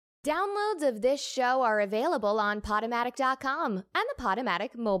Downloads of this show are available on Podomatic.com and the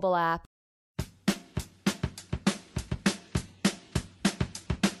Podomatic mobile app.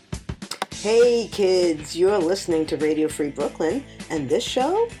 Hey kids, you're listening to Radio Free Brooklyn, and this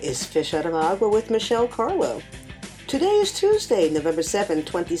show is Fish Out of Agua with Michelle Carlo. Today is Tuesday, November 7,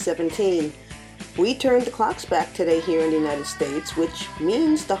 2017. We turned the clocks back today here in the United States, which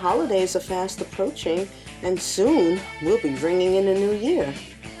means the holidays are fast approaching, and soon we'll be ringing in a new year.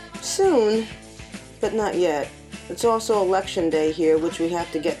 Soon, but not yet. It's also election day here, which we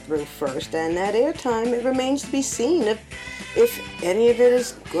have to get through first, and at airtime it remains to be seen if any of it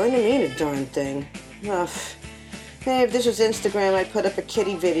is going to mean a darn thing. Hey, if this was Instagram, I'd put up a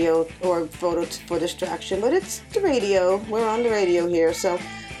kitty video or photo for distraction, but it's the radio. We're on the radio here, so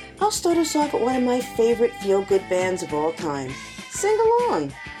I'll start us off with one of my favorite feel-good bands of all time. Sing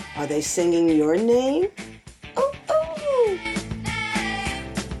along. Are they singing your name? Oh, oh!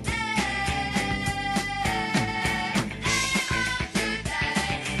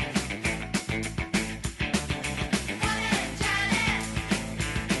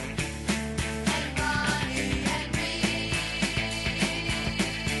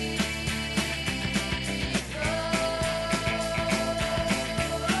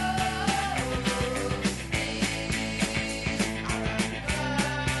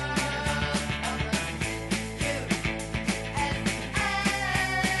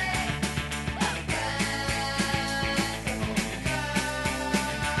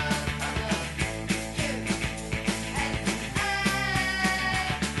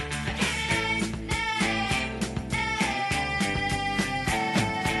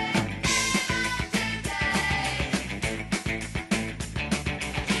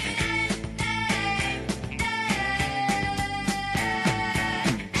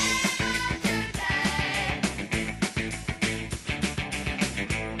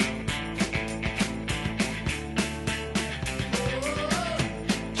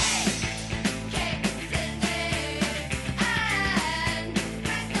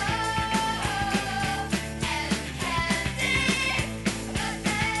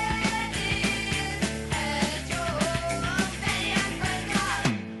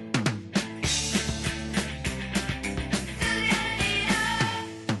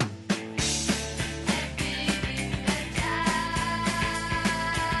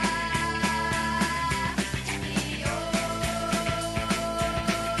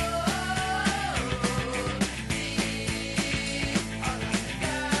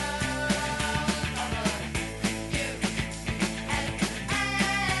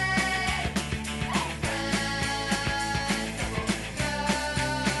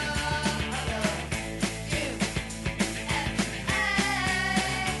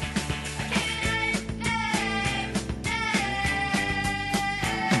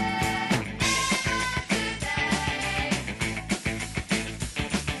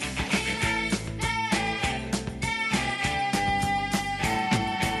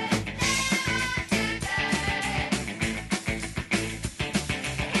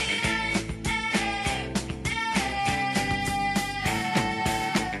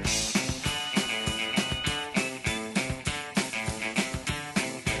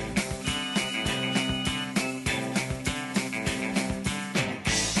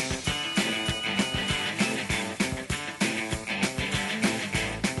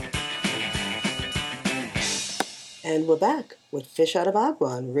 And we're back with Fish Out of Agua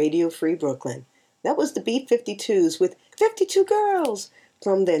on Radio Free Brooklyn. That was the B-52s with 52 Girls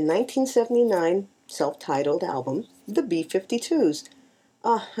from their 1979 self-titled album, The B-52s.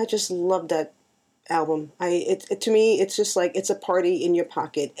 I just love that album. To me, it's just like it's a party in your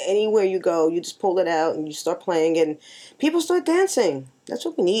pocket. Anywhere you go, you just pull it out and you start playing and people start dancing. That's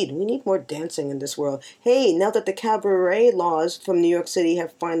what we need. We need more dancing in this world. Hey, now that the cabaret laws from New York City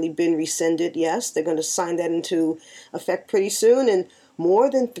have finally been rescinded, yes, they're going to sign that into effect pretty soon, and more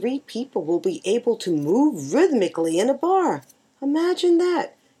than 3 people will be able to move rhythmically in a bar. Imagine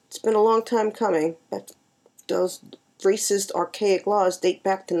that. It's been a long time coming, but those racist, archaic laws date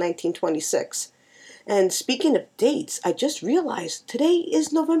back to 1926. And speaking of dates, I just realized today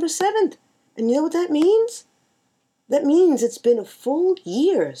is November 7th. And you know what that means? That means it's been a full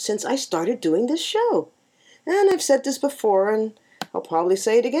year since I started doing this show. And I've said this before, and I'll probably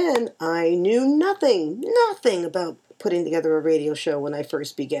say it again. I knew nothing about putting together a radio show when I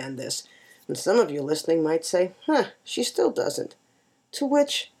first began this. And some of you listening might say, she still doesn't. To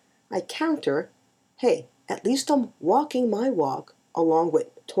which I counter, hey, at least I'm walking my walk along with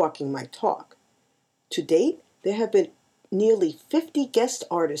talking my talk. To date, there have been nearly 50 guest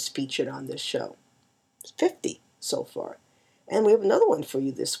artists featured on this show. 50 so far. And we have another one for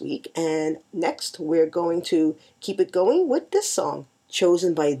you this week. And next, we're going to keep it going with this song,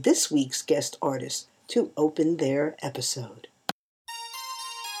 chosen by this week's guest artist to open their episode.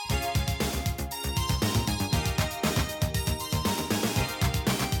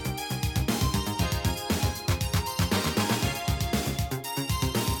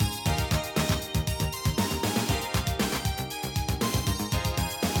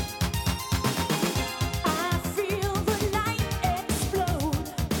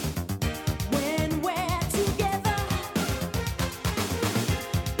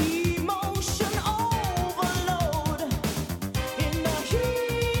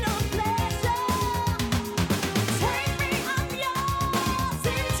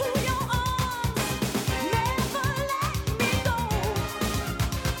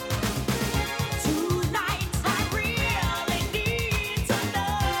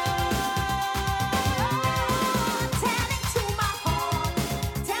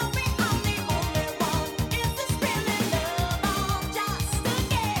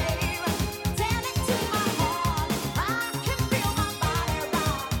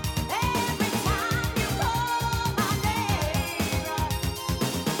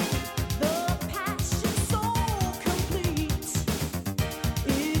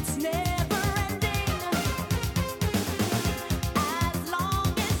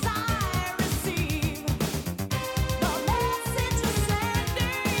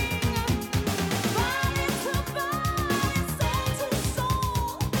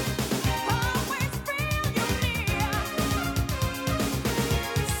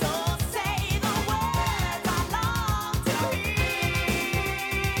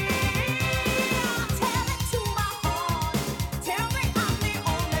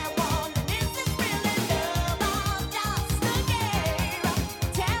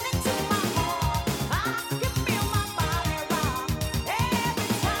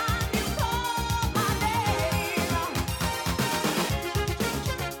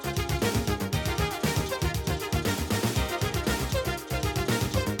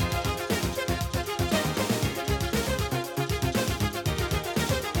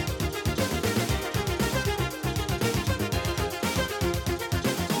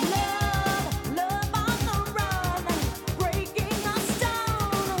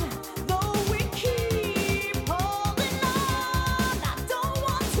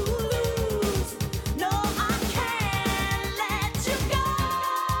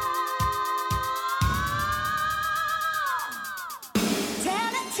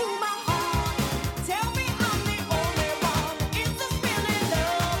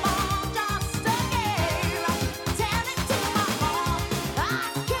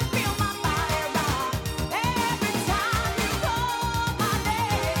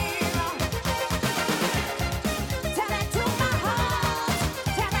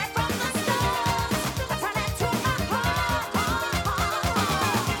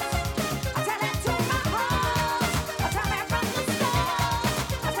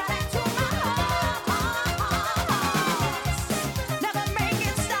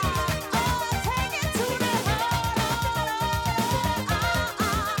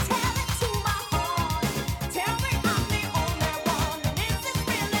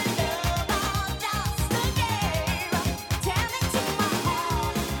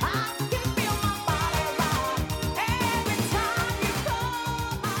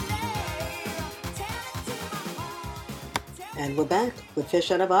 And we're back with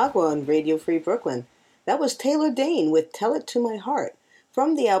Fish Out of Agua on Radio Free Brooklyn. That was Taylor Dayne with Tell It to My Heart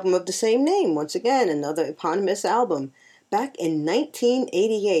from the album of the same name. Once again, another eponymous album back in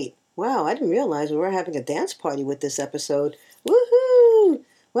 1988. Wow, I didn't realize we were having a dance party with this episode. Woohoo!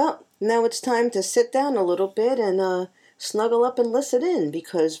 Well, now it's time to sit down a little bit and snuggle up and listen in,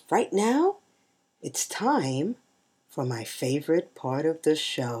 because right now it's time for my favorite part of the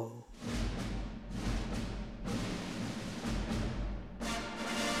show.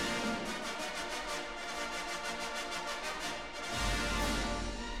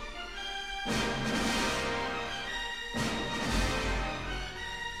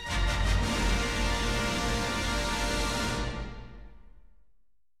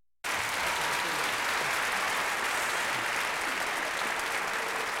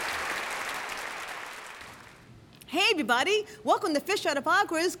 Hey everybody, welcome to Fish Out of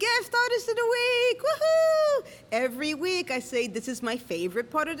Agua's Guest Artist of the Week. Woohoo! Every week I say this is my favorite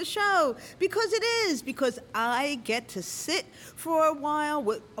part of the show, because it is, because I get to sit for a while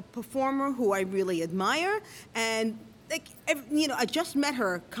with a performer who I really admire and I just met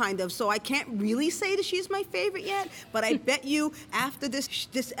her, kind of, so I can't really say that she's my favorite yet, but I bet you after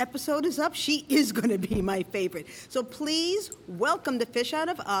this episode is up, she is going to be my favorite. So please welcome the Fish Out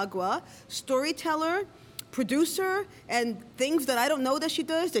of Agua, storyteller, producer, and things that I don't know that she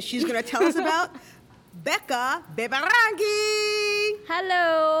does that she's going to tell us about, Becca Beberagi.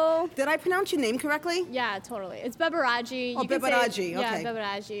 Hello. Did I pronounce your name correctly? Yeah, totally. It's Beberagi. Oh, Beberagi, okay. Yeah,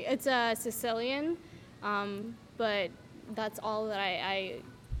 Beberagi. It's a Sicilian, but that's all that I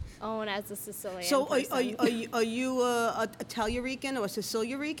own as a Sicilian So person. are you a Italian or a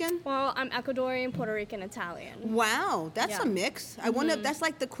Sicilian? Well, I'm Ecuadorian, Puerto Rican, Italian. Wow, that's Yeah. a mix. I wonder if that's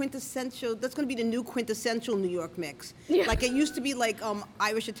like the quintessential, that's going to be the new quintessential New York mix. Yeah. Like it used to be like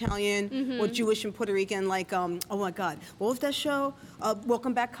Irish Italian or Jewish and Puerto Rican, like, oh my God, what was that show?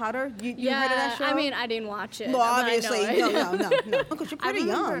 Welcome Back, Kotter? You Yeah, heard of that show? I mean, I didn't watch it. No, but I know obviously, it. no. Because you're I pretty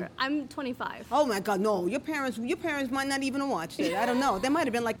remember, young. I'm 25. Oh my God, no, your parents might not even have watched it. I don't know. They might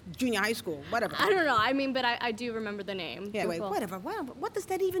have been like junior high school, whatever. I don't know. I mean, but I do remember the name. Yeah, wait, Cool. whatever. What does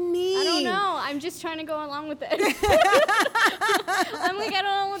that even mean? I don't know. I'm just trying to go along with it. I'm like, I don't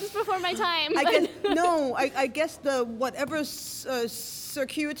know what's before my time. I guess the whatever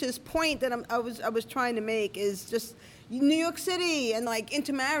circuitous point that I was trying to make is just New York City and like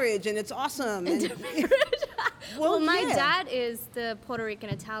intermarriage, and it's awesome. Well, my yeah. dad is the Puerto Rican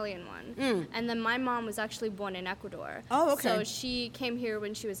Italian one, and then my mom was actually born in Ecuador. Oh, okay. So she came here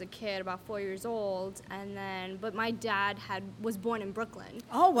when she was a kid, about 4 years old, but my dad was born in Brooklyn.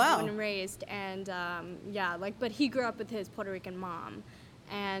 Oh, wow. Born and raised, and but he grew up with his Puerto Rican mom.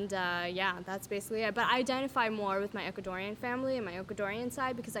 And that's basically it. But I identify more with my Ecuadorian family and my Ecuadorian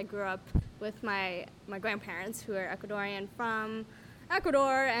side because I grew up with my grandparents who are Ecuadorian from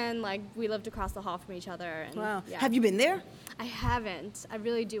Ecuador, and like we lived across the hall from each other. And, Wow. yeah. Have you been there? I haven't. I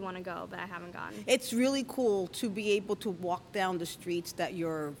really do want to go, but I haven't gone. It's really cool to be able to walk down the streets that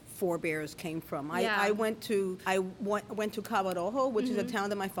your forebears came from. Yeah. I went to Cabo Rojo, which is a town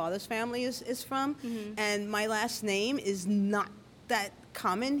that my father's family is from, and my last name is not that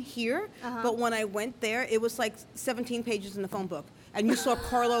common here, but when I went there, it was like 17 pages in the phone book. And you saw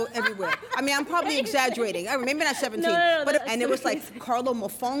Carlo everywhere. I mean, I'm probably exaggerating. I maybe not 17, and it was like Carlo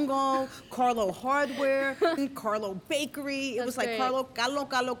Mofongo, Carlo Hardware, Carlo Bakery. It was like great. Carlo.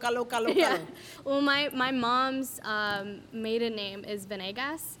 Yeah. Well, my mom's maiden name is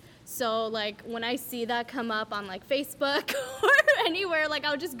Venegas. So like when I see that come up on like Facebook or anywhere, like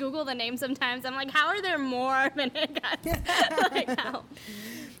I'll just Google the name sometimes. I'm like, how are there more Venegas? Like how?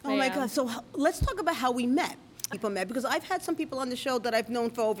 Oh my God! So let's talk about how we met. People met because I've had some people on the show that I've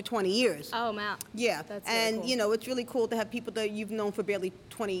known for over 20 years. Oh, Matt. Yeah, That's really and cool. you know it's really cool to have people that you've known for barely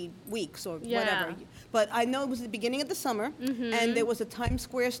 20 weeks or Yeah. whatever. But I know it was the beginning of the summer, and there was a Times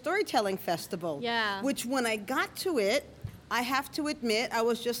Square storytelling festival. Yeah. Which when I got to it, I have to admit I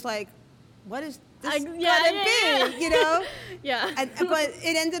was just like, what is this gonna be? You know? Yeah. But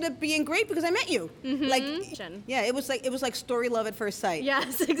it ended up being great because I met you. Like, Jen. yeah, it was like story love at first sight.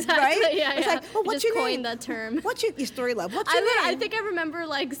 Yes, exactly. Right? Yeah, It's yeah. like, oh, what's Just your coined name? that term. What's your story love? What's your I name? think I remember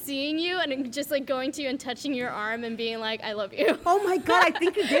like seeing you and just like going to you and touching your arm and being like, I love you. Oh my God, I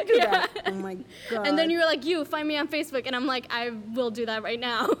think you did do that. Oh my God. And then you were like, find me on Facebook. And I'm like, I will do that right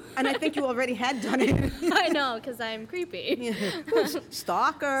now. And I think you already had done it. I know, because I'm creepy.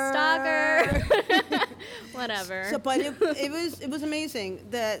 Stalker. Whatever. So, but it was amazing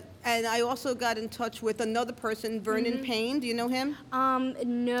that, and I also got in touch with another person, Vernon Payne. Do you know him?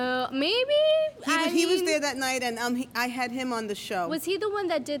 No, maybe. He was there that night, and I had him on the show. Was he the one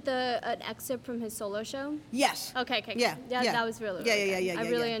that did an excerpt from his solo show? Yes. Okay. Yeah, yeah. That was really, Yeah, really yeah, good. yeah, I yeah,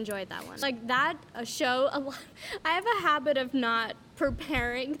 really yeah. enjoyed that one. Like that show, I have a habit of not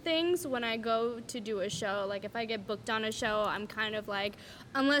preparing things when I go to do a show. Like if I get booked on a show, I'm kind of like,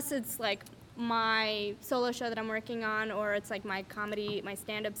 unless it's like my solo show that I'm working on or it's like my comedy, my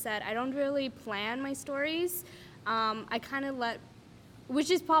stand-up set, I don't really plan my stories. I kind of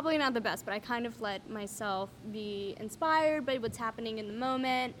which is probably not the best, but I kind of let myself be inspired by what's happening in the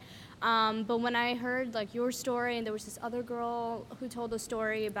moment. But when I heard like your story, and there was this other girl who told a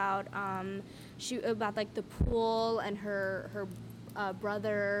story about about like the pool and her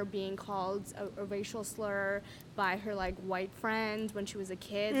brother being called a racial slur by her like white friend when she was a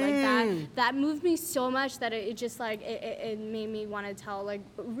kid, like that moved me so much that it just like it made me want to tell like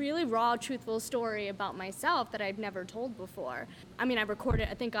a really raw, truthful story about myself that I've never told before. I mean,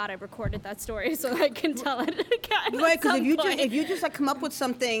 thank God I recorded that story so I can tell it again. Right, because if you just like come up with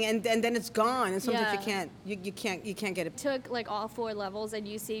something and then it's gone, and sometimes Yeah. you can't get it. Took like all 4 levels at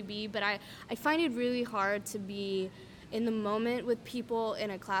UCB, but I find it really hard to be in the moment with people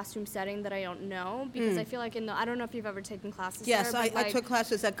in a classroom setting that I don't know, because I feel like I don't know if you've ever taken classes Yes, there, but I took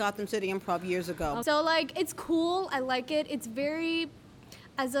classes at Gotham City Improv years ago. so like it's cool. I like it. It's very,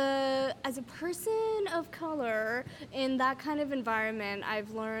 as a person of color in that kind of environment,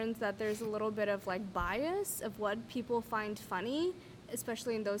 I've learned that there's a little bit of like bias of what people find funny,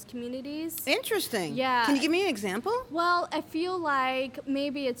 especially in those communities. Interesting. Yeah. Can you give me an example? Well, I feel like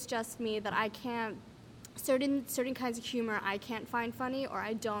maybe it's just me that I can't, certain kinds of humor I can't find funny or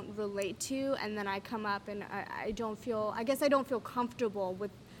I don't relate to, and then I come up and I don't feel comfortable with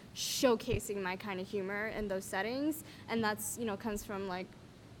showcasing my kind of humor in those settings, and that's, comes from like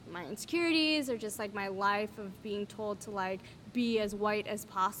my insecurities or just like my life of being told to like be as white as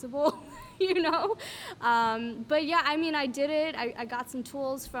possible. But yeah, I mean, I did it. I got some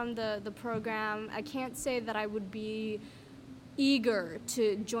tools from the program. I can't say that I would be eager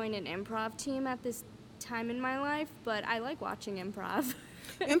to join an improv team at this time in my life, but I like watching improv.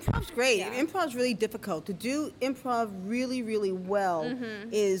 Improv's great. Yeah. Improv's really difficult. To do improv really, really well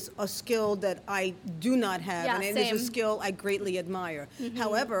is a skill that I do not have, Yeah, and it same. is a skill I greatly admire.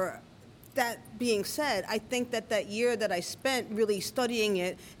 However, that being said, I think that year that I spent really studying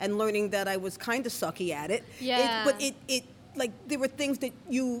it and learning that I was kind of sucky at it, Yeah. but it like there were things that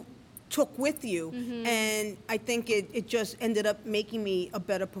you took with you, and I think it just ended up making me a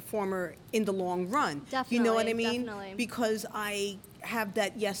better performer in the long run. Definitely, You know what I mean? definitely. Because I have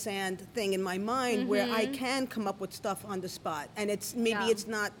that yes and thing in my mind where I can come up with stuff on the spot, and it's maybe Yeah. it's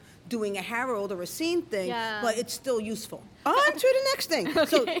not doing a Harold or a scene thing, Yeah. but it's still useful. On to the next thing.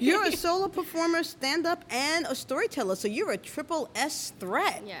 So you're a solo performer, stand-up, and a storyteller. So you're a triple S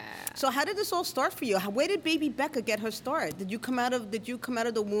threat. Yeah. So how did this all start for you? Where did baby Becca get her start? Did you come out of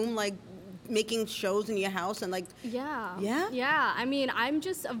the womb like making shows in your house and like? Yeah. Yeah? Yeah. I mean, I'm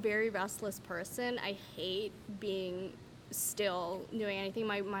just a very restless person. I hate being still doing anything.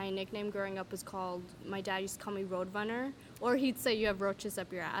 My nickname growing up was called, my dad used to call me Roadrunner, or he'd say you have roaches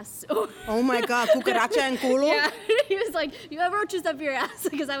up your ass. Oh my God, cucaracha and culo? Yeah, he was like, you have roaches up your ass,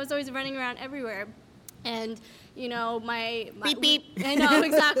 because I was always running around everywhere. And, my Beep, beep. I know,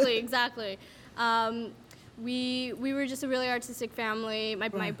 exactly. We were just a really artistic family.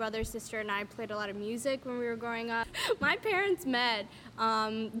 My brother, sister, and I played a lot of music when we were growing up. My parents met,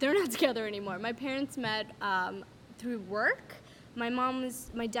 they're not together anymore. My parents met through work.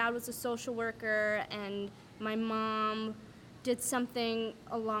 My dad was a social worker, and my mom did something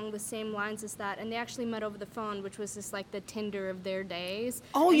along the same lines as that, and they actually met over the phone, which was just like the Tinder of their days.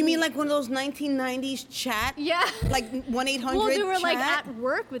 Oh, And you mean like one of those 1990s chat? Yeah. Like 1-800 Well, they were chat? like at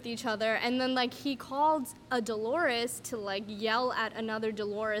work with each other, and then like he called a Dolores to like yell at another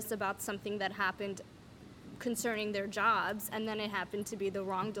Dolores about something that happened concerning their jobs, and then it happened to be the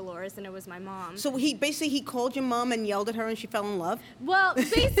wrong Dolores, and it was my mom. So he called your mom and yelled at her and she fell in love? Well,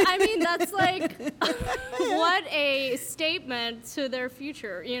 I mean, that's like, what a statement to their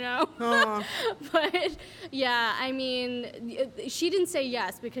future, Aw. But yeah, I mean, she didn't say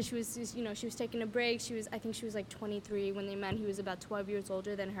yes because she was, she was taking a break. I think she was like 23 when they met. He was about 12 years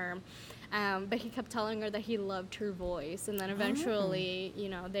older than her. But he kept telling her that he loved her voice, and then eventually,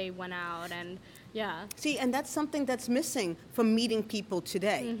 they went out, and yeah. See, and that's something that's missing from meeting people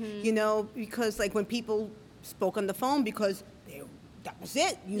today, because like when people spoke on the phone because that was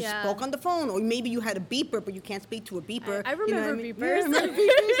it. You Yeah. spoke on the phone, or maybe you had a beeper, but you can't speak to a beeper. I you know remember what I mean? beepers. Yeah, I remember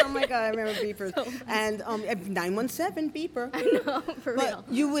beepers. Oh my God, I remember beepers. And 917 beeper. I know, for But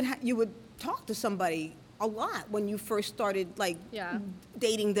real. you would talk to somebody a lot when you first started like Yeah.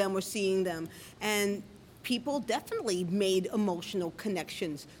 dating them or seeing them, and people definitely made emotional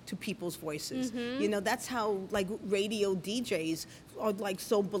connections to people's voices. That's how like radio DJs are like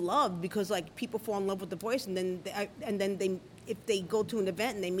so beloved, because like people fall in love with the voice, and then they if they go to an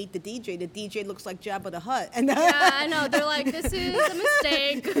event and they meet the DJ looks like Jabba the Hutt, and Yeah, I know. They're like, this is a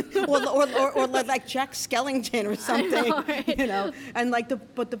mistake. or like Jack Skellington or something, know, right? and like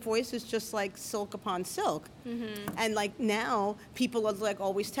the voice is just like silk upon silk, and like now people are like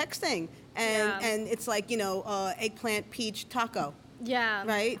always texting, and it's like eggplant peach taco. Yeah.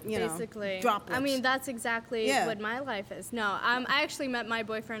 Right? Basically. Droplets. I mean, that's exactly Yeah. what my life is. No, I actually met my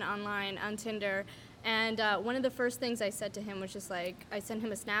boyfriend online on Tinder, and one of the first things I said to him was just like, I sent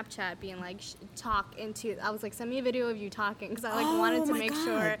him a Snapchat being like, I was like, send me a video of you talking, because I wanted to my make God,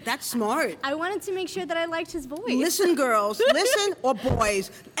 sure. that's smart. I wanted to make sure that I liked his voice. Listen, girls, listen, or boys,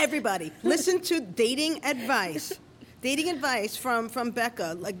 everybody, listen to dating advice. Dating advice from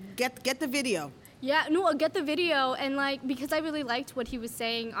Becca. Like, get the video. Yeah, no, I'll get the video, and like, because I really liked what he was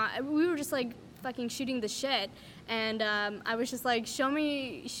saying, we were just like fucking shooting the shit, and I was just like, show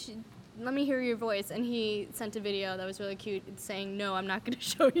me let me hear your voice. And he sent a video that was really cute saying, no, I'm not going to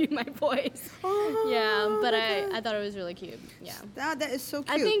show you my voice. Oh, yeah, but I thought it was really cute. Yeah. That is so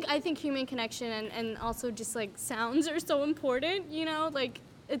cute. I think human connection and also just like sounds are so important, you know, like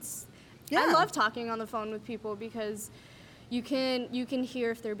it's, Yeah. I love talking on the phone with people because you can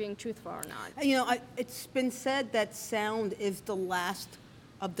hear if they're being truthful or not. You know, it's been said that sound is the last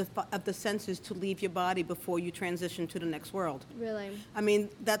of the senses to leave your body before you transition to the next world. Really? I mean,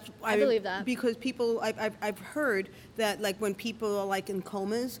 that's I believe that. because people I've heard that like when people are like in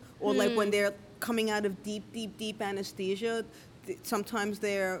comas or like when they're coming out of deep anesthesia, sometimes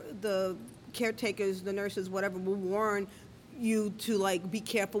the caretakers, the nurses, whatever, will warn you to like be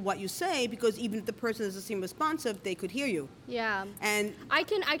careful what you say because even if the person doesn't seem responsive, they could hear you. Yeah. And I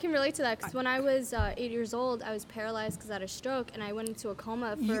can relate to that because when I was 8 years old, I was paralyzed because I had a stroke and I went into a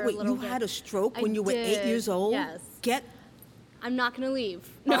coma for a little bit. you had a stroke I when you were 8 did, years old? yes. I'm not going to leave.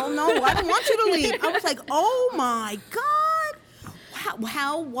 No, I don't want you to leave. I was like, oh my God.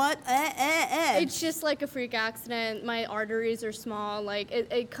 What? It's just like a freak accident. My arteries are small. Like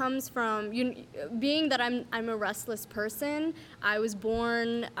it comes from being that I'm a restless person. I was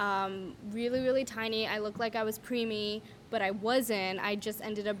born really, really tiny. I looked like I was preemie, but I wasn't. I just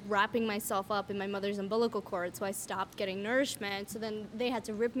ended up wrapping myself up in my mother's umbilical cord, so I stopped getting nourishment. So then they had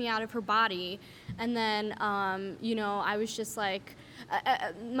to rip me out of her body, and then I was just like.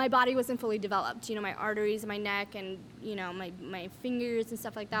 My body wasn't fully developed, my arteries in my neck and, my fingers and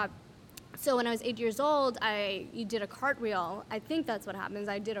stuff like that. So when I was 8 years old, you did a cartwheel. I think that's what happens.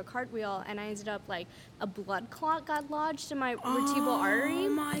 I did a cartwheel and I ended up like a blood clot got lodged in my vertebral artery. Oh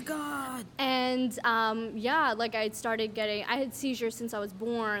my God. And like I had seizures since I was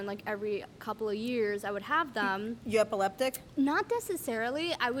born. Like every couple of years I would have them. You epileptic? Not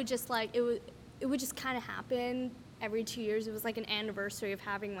necessarily. I would just like, it would just kind of happen. Every 2 years, it was like an anniversary of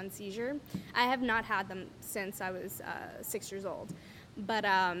having one seizure. I have not had them since I was 6 years old. But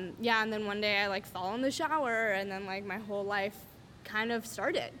and then one day I like fell in the shower and then like my whole life kind of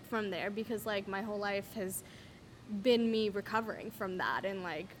started from there because like my whole life has been me recovering from that and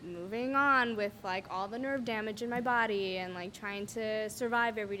like moving on with like all the nerve damage in my body and like trying to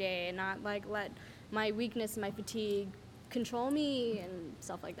survive every day and not like let my weakness and my fatigue control me and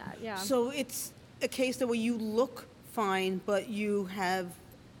stuff like that, yeah. So it's a case that where you look fine, but you have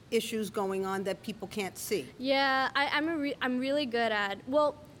issues going on that people can't see. Yeah, I'm really good at.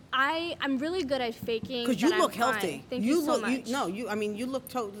 Well, I'm really good at faking. Because you look I'm healthy. fine. Thank you so much. You look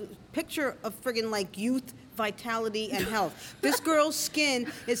picture of friggin' like youth, vitality, and health. This girl's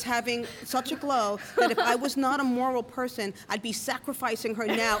skin is having such a glow that if I was not a moral person, I'd be sacrificing her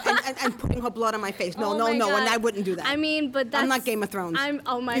now and putting her blood on my face. No, and I wouldn't do that. I mean, but that's... I'm not Game of Thrones.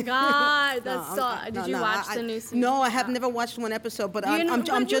 Oh my God, did you watch the new season? No, I have never watched one episode, but I'm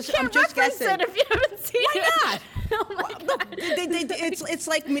just guessing. It if you haven't seen Why it. not? Oh my God. It's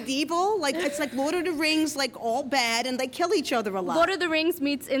like medieval, like it's like Lord of the Rings, like all bad, and they kill each other a lot. Lord of the Rings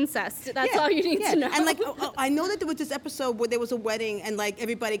meets incest. That's all you need to know. And like I know that there was this episode where there was a wedding and like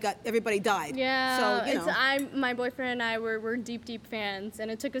everybody died. Yeah. So my boyfriend and I were deep fans, and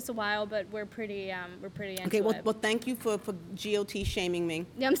it took us a while, but we're pretty into it. Okay. Well, thank you for GOT shaming me.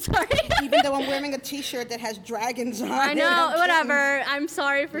 Yeah, I'm sorry. Even though I'm wearing a T-shirt that has dragons on it. I know. Whatever. I'm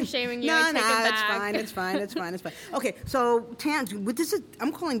sorry for shaming you. No, I take it back. it's fine. Okay, so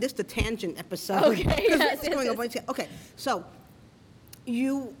I'm calling this the tangent episode. Okay. Yes. Okay, so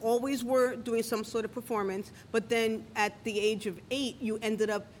you always were doing some sort of performance, but then at the age of 8, you ended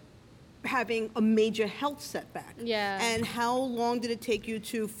up having a major health setback. Yeah. And how long did it take you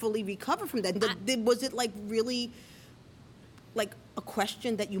to fully recover from that? Was it like really like a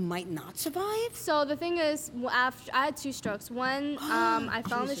question that you might not survive? So the thing is, after I had 2 strokes. One, I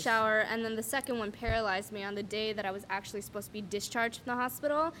fell in the Jesus. shower, and then the second one paralyzed me on the day that I was actually supposed to be discharged from the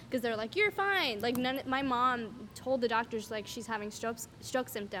hospital because they're like, "You're fine." Like my mom told the doctors like she's having stroke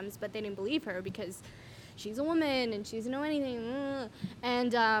symptoms, but they didn't believe her because she's a woman and she doesn't know anything.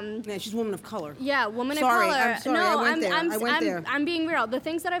 And Yeah, she's a woman of color. yeah, woman Sorry, of color. I'm sorry, No, I went there. I'm being real. The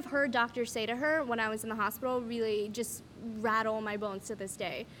things that I've heard doctors say to her when I was in the hospital really just rattle my bones to this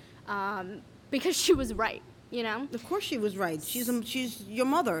day, because she was right. Of course she was right. She's your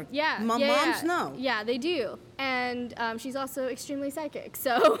mother. Yeah, Moms know. Yeah, they do. And she's also extremely psychic.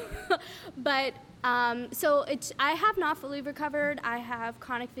 So, but I have not fully recovered. I have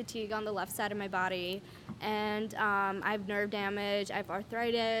chronic fatigue on the left side of my body, and I have nerve damage. I have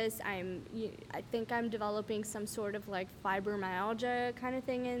arthritis. I think I'm developing some sort of like fibromyalgia kind of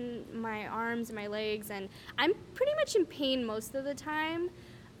thing in my arms and my legs, and I'm pretty much in pain most of the time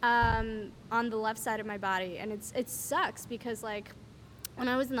on the left side of my body, and it sucks because like when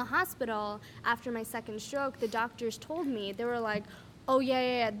I was in the hospital after my second stroke, the doctors told me, they were like, oh,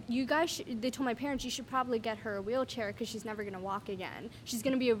 yeah, you guys they told my parents, you should probably get her a wheelchair because she's never going to walk again. She's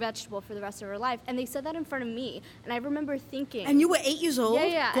going to be a vegetable for the rest of her life. And they said that in front of me. And I remember thinking. And you were 8 years old?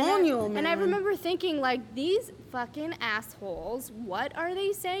 Yeah. And I remember thinking, like, these fucking assholes, what are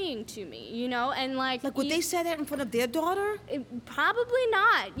they saying to me, you know? And, like would they say that in front of their daughter? Probably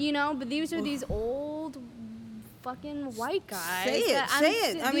not, you know? But these are these old fucking white guys. Say it.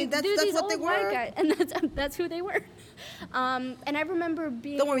 I mean, that's what they were. Guys, and that's who they were. And I remember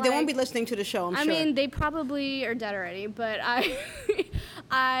being. Don't worry, they won't be listening to the show. I'm sure. I mean, they probably are dead already. But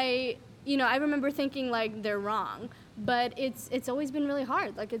I remember thinking like they're wrong. But it's always been really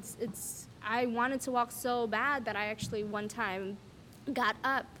hard. Like it's. I wanted to walk so bad that I actually one time got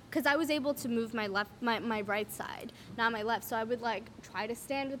up. Because I was able to move my right side, not my left. So I would like try to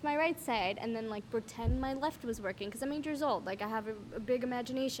stand with my right side and then like pretend my left was working. Because I'm 8 years old, like I have a big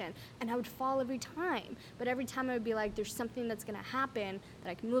imagination, and I would fall every time. But every time I would be like, there's something that's gonna happen that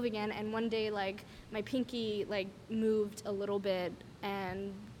I can move again. And one day like my pinky like moved a little bit,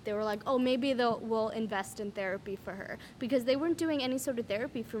 and they were like, oh, maybe we'll invest in therapy for her, because they weren't doing any sort of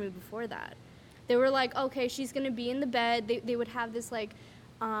therapy for me before that. They were like, okay, she's gonna be in the bed. They would have this like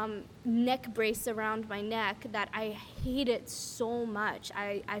neck brace around my neck that I hated so much.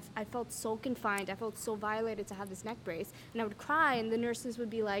 I felt so confined. I felt so violated to have this neck brace. And I would cry, and the nurses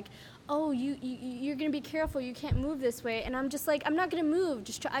would be like, oh, you're going to be careful. You can't move this way. And I'm just like, I'm not going to move.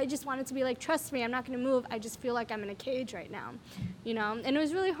 I just wanted to be like, trust me, I'm not going to move. I just feel like I'm in a cage right now, you know? And it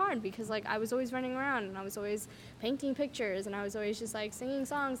was really hard because, like, I was always running around, and I was always painting pictures, and I was always just, like, singing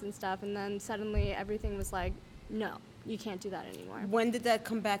songs and stuff. And then suddenly everything was like, no. You can't do that anymore. When did that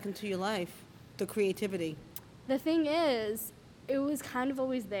come back into your life, the creativity? The thing is, it was kind of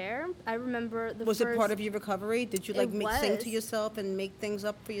always there. I remember Was it part of your recovery? Did you like sing to was. yourself and make things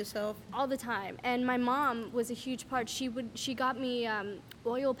up for yourself? All the time. And my mom was a huge part. She got me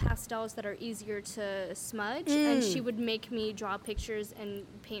oil pastels that are easier to smudge, and she would make me draw pictures and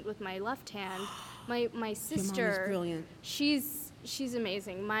paint with my left hand. My sister, Your mom is brilliant. She's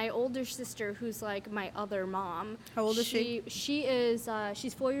amazing. My older sister, who's like my other mom. How old is she? She's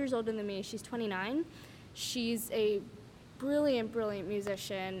 4 years older than me. She's 29. She's a brilliant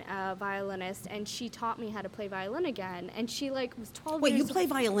musician, violinist, and she taught me how to play violin again. And she like was 12 Wait, years you play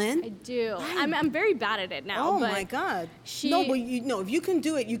violin? I do. I'm very bad at it now. Oh but my God. No, but if you can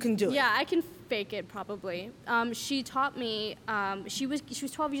do it, you can do it. Yeah, I can fake it probably. She taught me. She was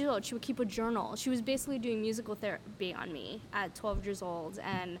 12 years old. She would keep a journal. She was basically doing musical therapy on me at 12 years old,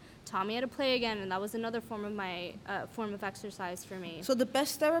 and taught me how to play again. And that was another form of exercise for me. So the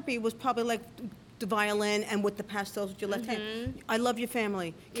best therapy was probably like the violin and with the pastels with your left hand. I love your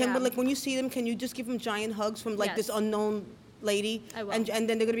family. Like when you see them, can you just give them giant hugs from like this unknown lady? I will. And then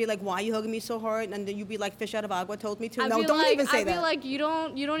they're gonna be like, "Why are you hugging me so hard?" And then you'd be like, "Fish out of agua told me to." No, don't even say that. I'd be like, you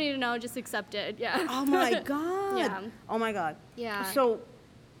don't need to know. Just accept it. Yeah. Oh my God. Yeah. Oh my God. Yeah.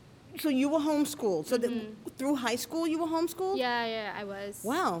 So you were homeschooled. So through high school you were homeschooled? Yeah, I was.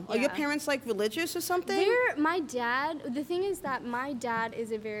 Wow. Are your parents like religious or something? My dad, the thing is that my dad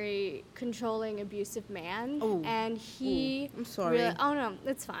is a very controlling, abusive man. Oh. And he... I'm sorry. Oh, no,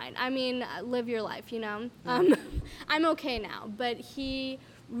 it's fine. I mean, live your life, you know? I'm okay now. But he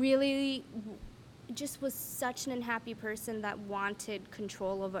really just was such an unhappy person that wanted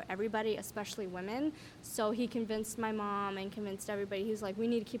control over everybody, especially women. So he convinced my mom and convinced everybody. He was like, we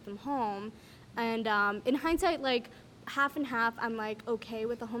need to keep them home. And in hindsight, like, half and half, I'm like okay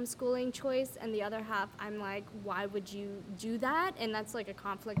with the homeschooling choice, and the other half, I'm like, why would you do that? And that's like a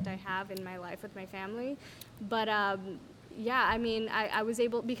conflict I have in my life with my family. But yeah, I mean, I was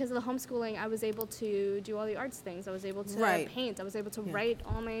able, because of the homeschooling, I was able to do all the arts things. I was able to paint. I was able to write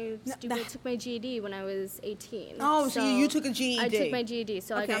all my I took my GED when I was 18. Oh, so you took a GED. I took my GED,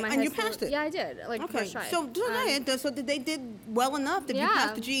 so I got my and you passed it? Yeah, I did, like first try. So they did well enough that you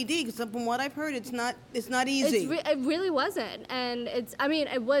passed the GED, because from what I've heard, it's not easy. It really wasn't, and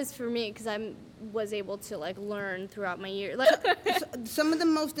it was for me, because was able to like learn throughout my year. Like some of the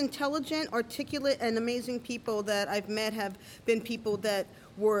most intelligent, articulate, and amazing people that I've met have been people that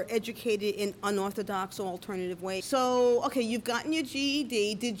were educated in unorthodox or alternative ways. So, okay, you've gotten your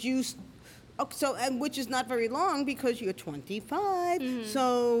GED. Did you? And which is not very long because you're 25. Mm-hmm.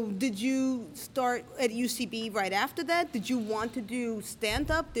 So, did you start at UCB right after that? Did you want to do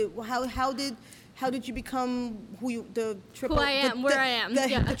stand-up? How did you become who I am, where I am?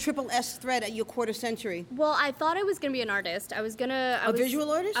 The triple S thread at your quarter century? Well, I thought I was gonna be an artist. I was a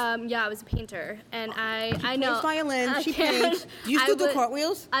visual artist? Yeah, I was a painter, and I know. She plays violin. She paints. Do you still do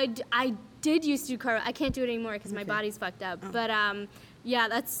cartwheels? I did used to do cartwheels. I can't do it anymore because my body's fucked up. Oh. But Yeah,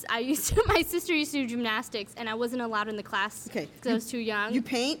 my sister used to do gymnastics, and I wasn't allowed in the class Okay. because I was too young. You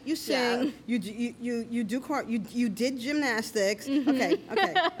paint, you sing, you you did gymnastics. Okay.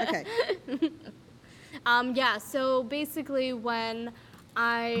 Yeah, so basically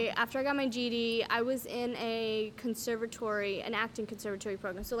after I got my GED, I was in an acting conservatory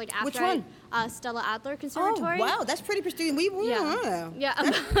program. So like after Which one? Stella Adler Oh, Conservatory. wow, that's pretty prestigious. We Yeah.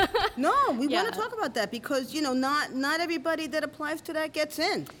 No, we Yeah. want to talk about that because, not everybody that applies to that gets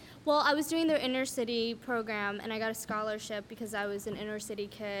in. Well, I was doing their inner city program, and I got a scholarship because I was an inner city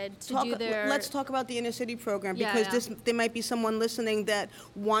kid do their. Let's talk about the inner city program Yeah, because yeah. there might be someone listening that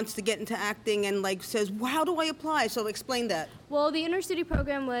wants to get into acting and says, well, how do I apply? So explain that. Well, the inner city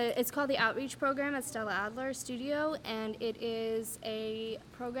program it's called the Outreach Program at Stella Adler Studio, and it is a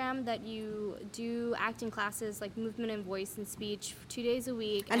program that you do acting classes like movement and voice and speech 2 days a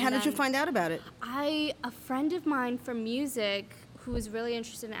week. And how did you find out about it? A friend of mine from music who was really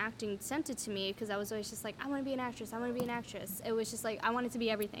interested in acting sent it to me because I was always just like, I want to be an actress, I want to be an actress. It was just like, I wanted to be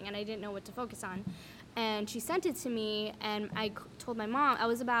everything, and I didn't know what to focus on. And she sent it to me, and I told my mom, I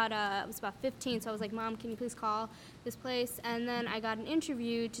was about 15, so I was like, Mom, can you please call this place? And then I got an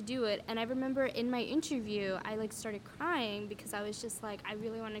interview to do it, and I remember in my interview, I started crying because I was just like, I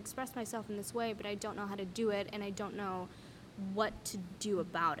really want to express myself in this way, but I don't know how to do it, and I don't know what to do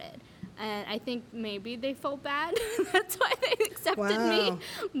about it. And I think maybe they felt bad. That's why they accepted me.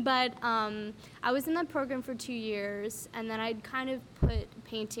 But I was in that program for 2 years, and then I'd kind of put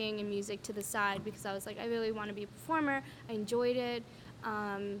painting and music to the side because I was like, I really want to be a performer. I enjoyed it.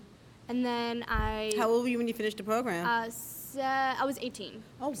 And then How old were you when you finished the program? I was 18.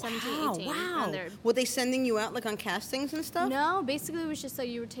 Oh, 17, wow, 18. wow. And they're- Were they sending you out on castings and stuff? No, basically it was just like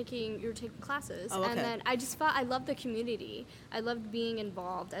you were taking classes, Oh, okay. and then I just felt I loved the community. I loved being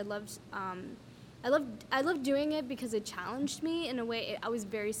involved. I loved doing it because it challenged me in a way. I was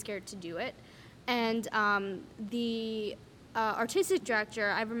very scared to do it, and the artistic director,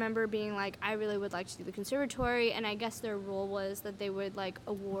 I remember being like, I really would like to do the conservatory, and I guess their rule was that they would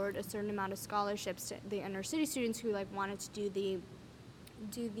award a certain amount of scholarships to the inner city students who wanted to do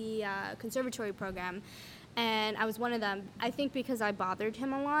the conservatory program. And I was one of them. I think because I bothered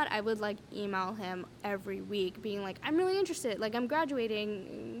him a lot, I would email him every week being like, I'm really interested, I'm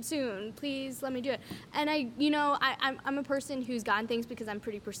graduating soon, please let me do it. And I'm a person who's gotten things because I'm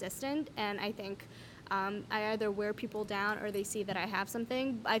pretty persistent, and I think I either wear people down or they see that I have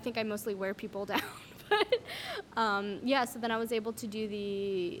something. I think I mostly wear people down. But yeah, so then I was able to do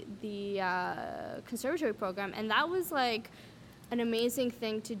the conservatory program, and that was an amazing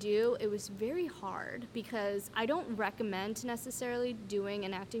thing to do. It was very hard because I don't recommend necessarily doing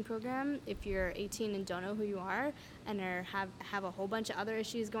an acting program if you're 18 and don't know who you are and have a whole bunch of other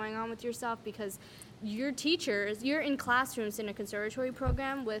issues going on with yourself, because you're in classrooms in a conservatory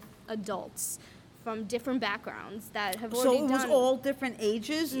program with adults from different backgrounds that have already So it was all different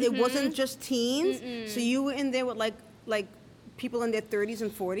ages? Mm-hmm. It wasn't just teens? Mm-mm. So you were in there with like people in their 30s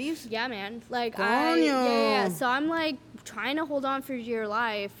and 40s? Yeah, man. Yeah. So I'm trying to hold on for dear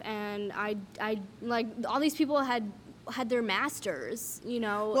life, and I all these people had their masters,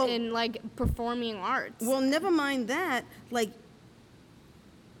 in performing arts. Well, never mind that.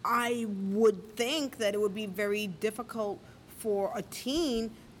 I would think that it would be very difficult for a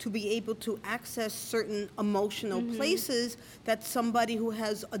teen to be able to access certain emotional Mm-hmm. places that somebody who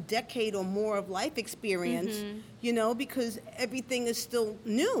has a decade or more of life experience, Mm-hmm. because everything is still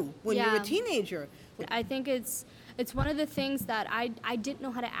new when you're a Yeah. teenager. I think it's one of the things that I didn't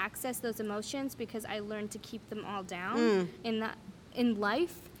know how to access those emotions because I learned to keep them all down in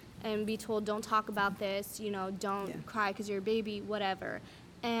life and be told, don't talk about this, don't cry because you're a baby, whatever.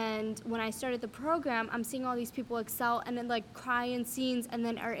 And when I started the program, I'm seeing all these people excel and then cry in scenes and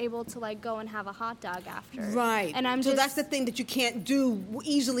then are able to go and have a hot dog after. Right. And so that's the thing that you can't do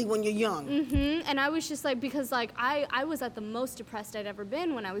easily when you're young. Mm-hmm. And I was just because I was at the most depressed I'd ever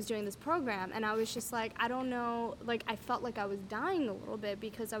been when I was doing this program, and I was just I don't know, I felt like I was dying a little bit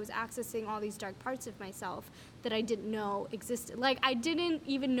because I was accessing all these dark parts of myself that I didn't know existed. I didn't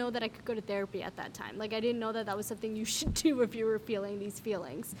even know that I could go to therapy at that time. I didn't know that was something you should do if you were feeling these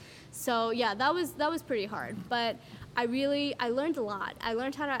feelings. So yeah, that was pretty hard, but I learned a lot. I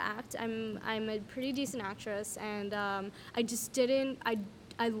learned how to act. I'm a pretty decent actress, and I just didn't.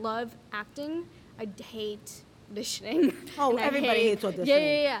 I love acting. I hate auditioning. Oh, everybody hates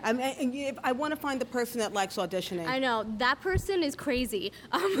auditioning. Yeah. I want to find the person that likes auditioning. I know that person is crazy.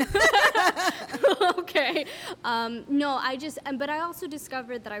 Okay. No, but I also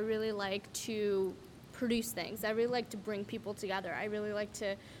discovered that I really like to produce things. I really like to bring people together. I really like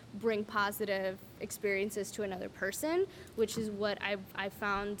to bring positive experiences to another person, which is what I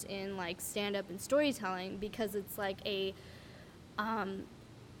found in like stand-up and storytelling, because it's like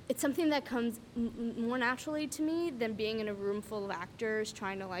it's something that comes more naturally to me than being in a room full of actors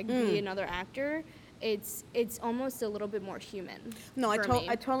trying to like be another actor. It's almost a little bit more human. No, I for me.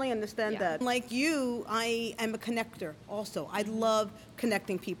 totally understand that. Like you, I am a connector also. I love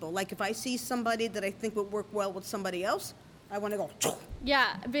connecting people. Like if I see somebody that I think would work well with somebody else, I want to go.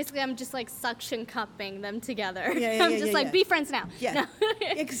 Yeah, basically I'm just like suction cupping them together. Yeah, I'm just like, be friends now. Yeah, No.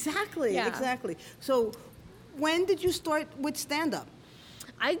 exactly, Yeah. exactly. So when did you start with stand-up?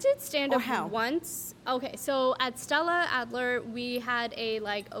 I did stand Or up how? once. Okay, so at Stella Adler, we had a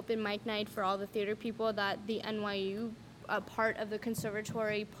like open mic night for all the theater people that the NYU part of the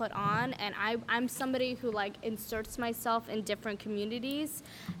conservatory put on, and I'm somebody who like inserts myself in different communities.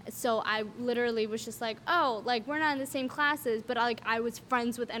 So I literally was just like, oh, like we're not in the same classes, but like I was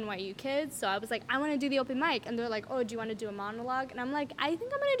friends with NYU kids, so I was like, I want to do the open mic, and they're like, oh, do you want to do a monologue? And I'm like, I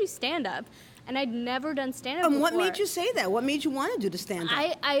think I'm gonna do stand up. And I'd never done stand-up And before. what made you say that? What made you want to do the stand-up?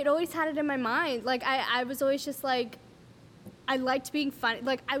 I'd always had it in my mind. Like, I was always just like, I liked being funny.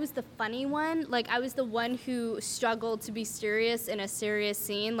 Like, I was the funny one. Like, I was the one who struggled to be serious in a serious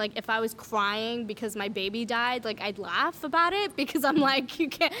scene. Like, if I was crying because my baby died, like, I'd laugh about it because I'm like, I'm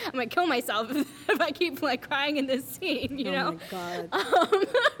going to kill myself if I keep, like, crying in this scene, you know? Oh, my God.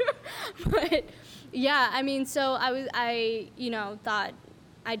 But, yeah, I mean, so I thought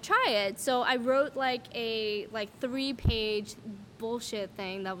I'd try it. So I wrote like a 3-page bullshit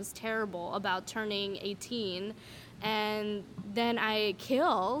thing that was terrible about turning 18, and then I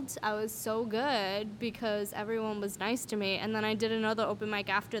killed. I was so good because everyone was nice to me, and then I did another open mic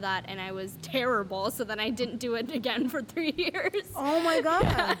after that, and I was terrible, so then I didn't do it again for 3 years. Oh my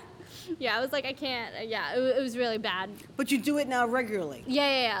God. Yeah, I was like, I can't. Yeah, it was really bad. But you do it now regularly.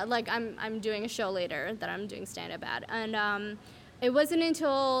 Yeah. Like I'm doing a show later that I'm doing stand-up at, and it wasn't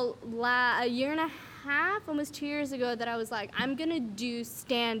until a year and a half, almost 2 years ago, that I was like, I'm gonna do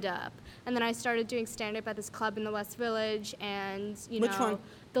stand-up. And then I started doing stand-up at this club in the West Village, and Which one?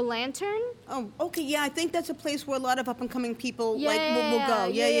 The Lantern. Oh, okay. Yeah, I think that's a place where a lot of up-and-coming people will go.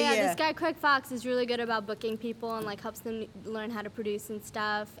 Yeah. This guy Craig Fox is really good about booking people and like helps them learn how to produce and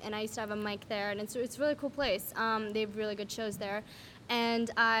stuff. And I used to have a mic there, and it's a really cool place. They have really good shows there. And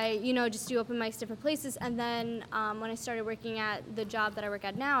I, just do open mics different places. And then when I started working at the job that I work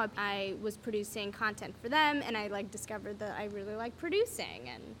at now, I was producing content for them, and I like discovered that I really like producing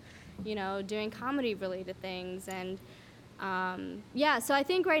and, doing comedy-related things. And so I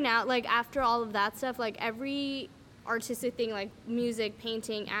think right now, like after all of that stuff, like every artistic thing, like music,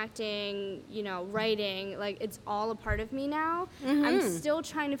 painting, acting, writing, like it's all a part of me now. Mm-hmm. I'm still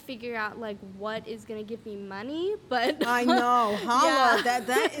trying to figure out like what is gonna give me money, but I know, holla,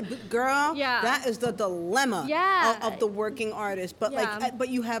 that girl, that is the dilemma of the working artist. But but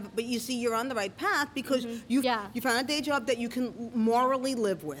you see, you're on the right path because you found a day job that you can morally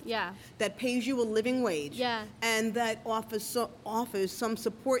live with, that pays you a living wage, and that offers some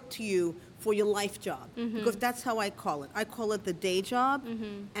support to you for your life job, because that's how I call it. I call it the day job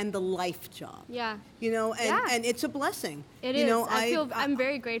and the life job. Yeah. And it's a blessing. It is. I'm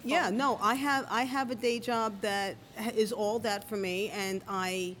very grateful. Yeah, no, I have a day job that is all that for me, and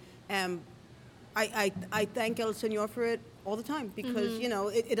I thank El Señor for it all the time, because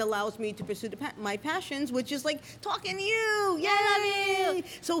it allows me to pursue my passions, which is like talking to you. Yay! I love you.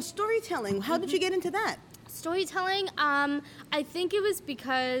 So storytelling, how did you get into that? Storytelling, I think it was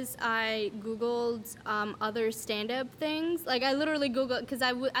because I Googled other stand-up things. Like, I literally Googled, because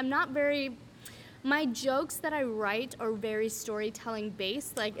I'm not very, my jokes that I write are very storytelling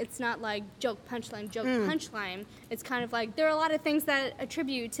based. Like, it's not like joke, punchline. It's kind of like, there are a lot of things that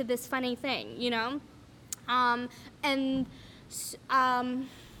attribute to this funny thing, I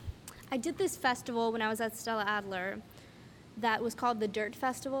did this festival when I was at Stella Adler that was called the Dirt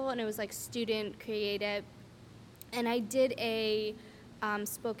Festival, and it was like student creative. And I did a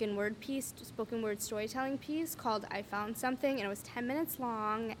spoken word storytelling piece called I Found Something, and it was 10 minutes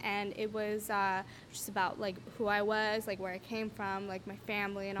long, and it was just about like who I was, like where I came from, like my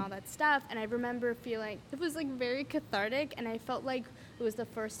family and all that stuff. And I remember feeling it was like very cathartic, and I felt like it was the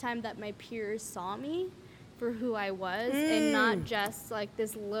first time that my peers saw me for who I was, and not just like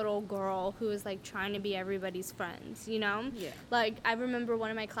this little girl who was like trying to be everybody's friend, Yeah. Like, I remember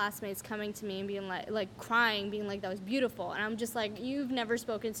one of my classmates coming to me and being like crying, being like, that was beautiful. And I'm just like, you've never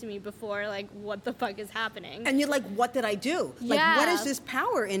spoken to me before. Like, what the fuck is happening? And you're like, what did I do? Like, what is this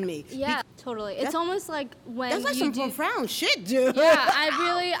power in me? Yeah, totally. It's almost like when that's like some profound shit, dude. Yeah,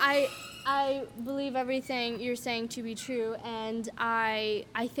 I believe everything you're saying to be true, and I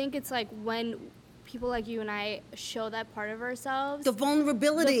think it's like when people like you and I show that part of ourselves. The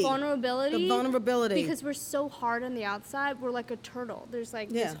vulnerability. The vulnerability. The vulnerability. Because we're so hard on the outside. We're like a turtle. There's like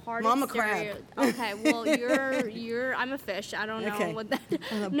this hard Mama exterior. crab. Okay, well I'm a fish. I don't know what that.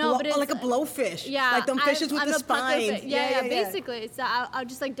 But it's like a blowfish. Yeah, like them fishes with I'm the a pucker spines. fish. Yeah. Basically, so I'll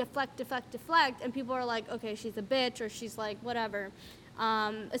just like deflect, and people are like, okay, she's a bitch, or she's like whatever.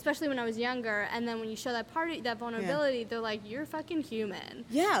 Especially when I was younger, and then when you show that vulnerability, they're like, "You're fucking human."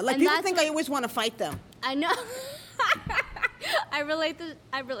 Yeah, like and people think I always want to fight them. I know. I relate to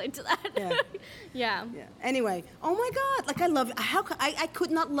that. Yeah. Yeah. Anyway, oh my God, like I love you. I could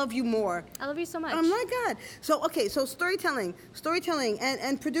not love you more. I love you so much. Oh my God. So okay, so storytelling,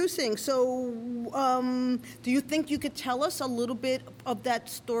 and producing. So, do you think you could tell us a little bit of that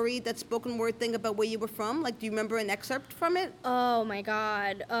story, that spoken word thing about where you were from? Like, do you remember an excerpt from it? Oh my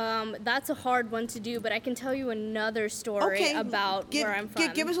God, that's a hard one to do, but I can tell you another story about where I'm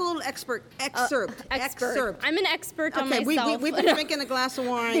from. Give us a little excerpt. I'm an expert on myself. We've been drinking a glass of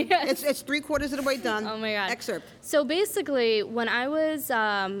wine. Yes. It's 3/4 of the way done. Oh my God. Excerpt. So basically, when I was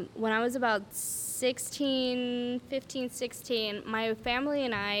about 15, 16, my family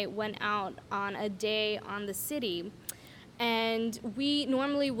and I went out on a day on the city. And we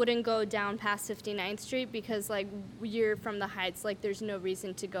normally wouldn't go down past 59th Street because, like, you're from the Heights. Like, there's no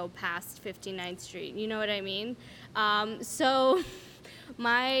reason to go past 59th Street. You know what I mean? So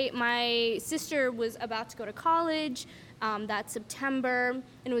my sister was about to go to college that September,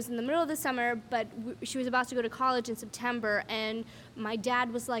 and it was in the middle of the summer, but she was about to go to college in September, and my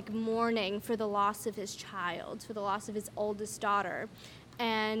dad was, like, mourning for the loss of his child, for the loss of his oldest daughter.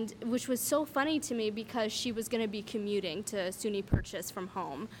 And which was so funny to me because she was going to be commuting to SUNY Purchase from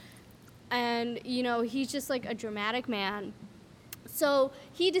home. And, you know, he's just like a dramatic man. So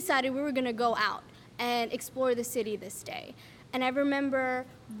he decided we were going to go out and explore the city this day. And I remember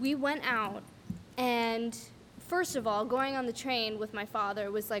we went out, and first of all, going on the train with my father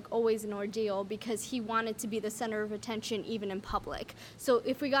was like always an ordeal because he wanted to be the center of attention even in public. So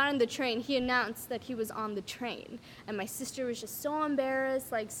if we got on the train, he announced that he was on the train. And my sister was just so embarrassed,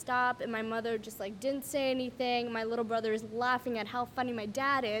 like, stop. And my mother just like didn't say anything. My little brother is laughing at how funny my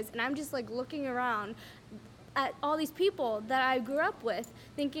dad is. And I'm just like looking around at all these people that I grew up with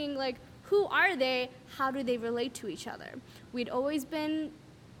thinking like, who are they? How do they relate to each other? We'd always been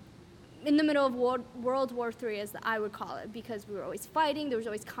in the middle of World War III, as I would call it, because we were always fighting, there was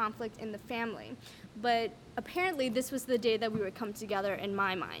always conflict in the family. But apparently this was the day that we would come together in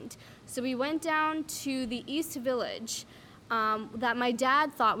my mind. So we went down to the East Village, that my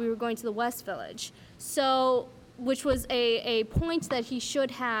dad thought we were going to the West Village, so which was a point that he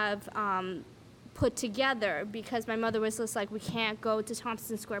should have put together because my mother was just like, we can't go to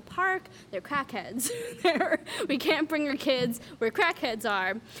Thompson Square Park, they're crackheads. We can't bring our kids where crackheads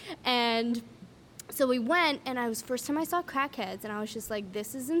are. And so we went, and first time I saw crackheads, and I was just like,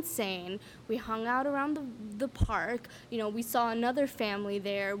 this is insane. We hung out around the park. You know, we saw another family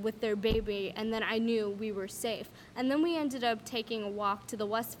there with their baby, and then I knew we were safe. And then we ended up taking a walk to the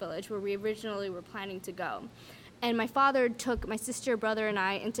West Village where we originally were planning to go. And my father took my sister, brother, and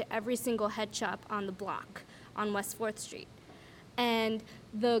I into every single head shop on the block on West 4th Street. And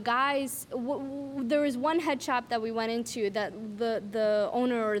the guys, there was one head shop that we went into that the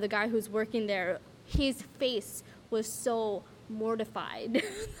owner or the guy who's working there, his face was so mortified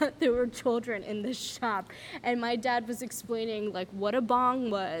that there were children in the shop. And my dad was explaining like what a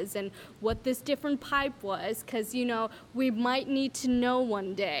bong was and what this different pipe was, because, you know, we might need to know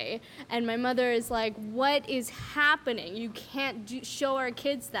one day. And my mother is like, what is happening? You can't show our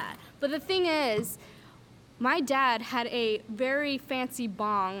kids that. But the thing is, my dad had a very fancy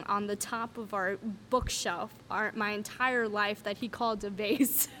bong on the top of our bookshelf my entire life that he called a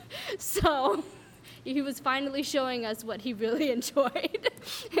vase. So he was finally showing us what he really enjoyed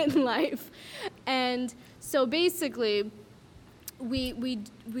in life. And so basically, we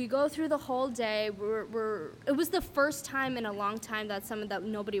go through the whole day. It was the first time in a long time that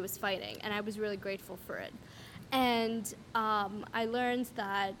nobody was fighting, and I was really grateful for it. And I learned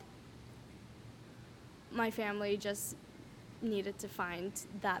that my family just needed to find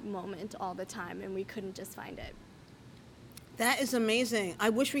that moment all the time, and we couldn't just find it. That is amazing. I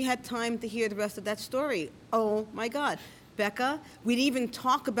wish we had time to hear the rest of that story. Oh my God. Becca, we didn't even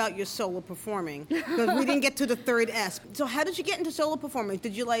talk about your solo performing because we didn't get to the third S. So how did you get into solo performing?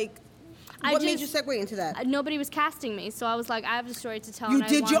 Did you what made you segue into that? Nobody was casting me, so I was like, I have a story to tell. You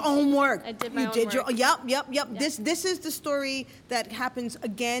did your own work. I did my own work. Yep. Yeah. This is the story that happens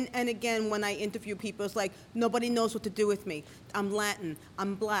again and again when I interview people. It's like, nobody knows what to do with me. I'm Latin,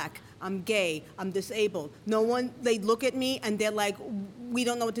 I'm black, I'm gay, I'm disabled. No one, they look at me and they're like, we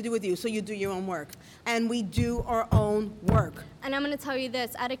don't know what to do with you, so you do your own work. And we do our own work. And I'm going to tell you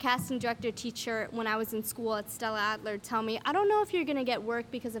this. I had a casting director teacher when I was in school at Stella Adler tell me, I don't know if you're going to get work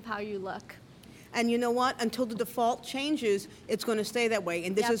because of how you look. And you know what? Until the default changes, it's going to stay that way.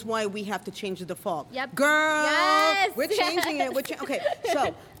 And this Yep. is why we have to change the default. Yep. Girl, Yes, we're changing yes. it. Okay,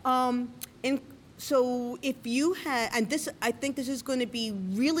 so so if you had, and this, I think this is going to be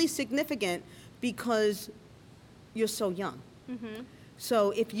really significant because you're so young. Mm-hmm.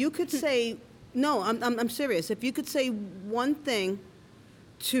 So if you could say, no, I'm serious. If you could say one thing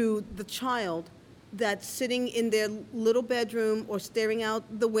to the child that's sitting in their little bedroom or staring out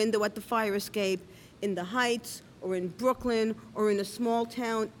the window at the fire escape in the Heights or in Brooklyn or in a small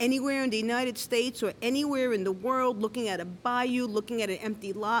town, anywhere in the United States or anywhere in the world, looking at a bayou, looking at an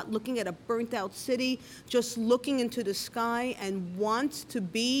empty lot, looking at a burnt-out city, just looking into the sky and wants to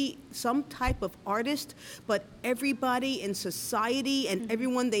be some type of artist, but everybody in society and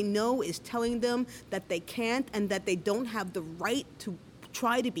everyone they know is telling them that they can't and that they don't have the right to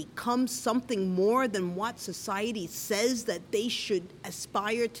try to become something more than what society says that they should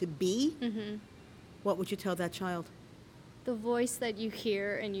aspire to be, what would you tell that child? The voice that you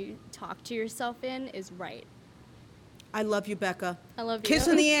hear and you talk to yourself in is right. I love you, Becca. I love you. Kiss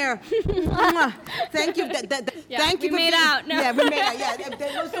in the air. Mwah. Thank you. Yeah, thank you. we made out. No. Yeah, we made out. Yeah,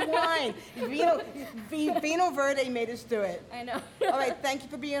 that was the wine. Vino Verde made us do it. I know. All right, thank you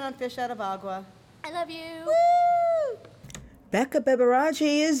for being on Fish Out of Agua. I love you. Woo! Becca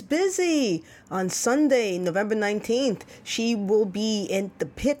Beberaji is busy. On Sunday, November 19th, she will be in the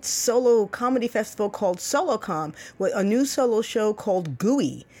Pitt Solo Comedy Festival called SoloCom with a new solo show called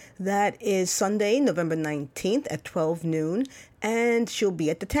Gooey. That is Sunday, November 19th at 12 noon. And she'll be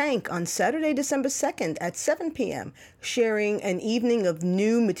at the Tank on Saturday, December 2nd at 7 p.m., sharing an evening of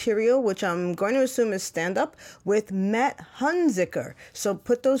new material, which I'm going to assume is stand-up, with Matt Hunziker. So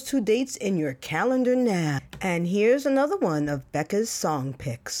put those two dates in your calendar now. And here's another one of Becca's song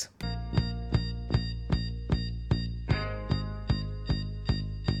picks.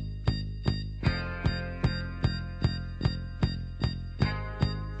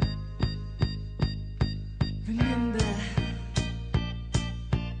 Remember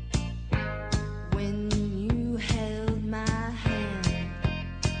when you held my hand?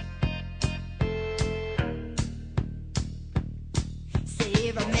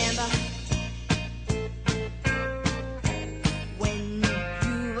 Say, remember when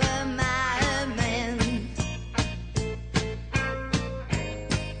you were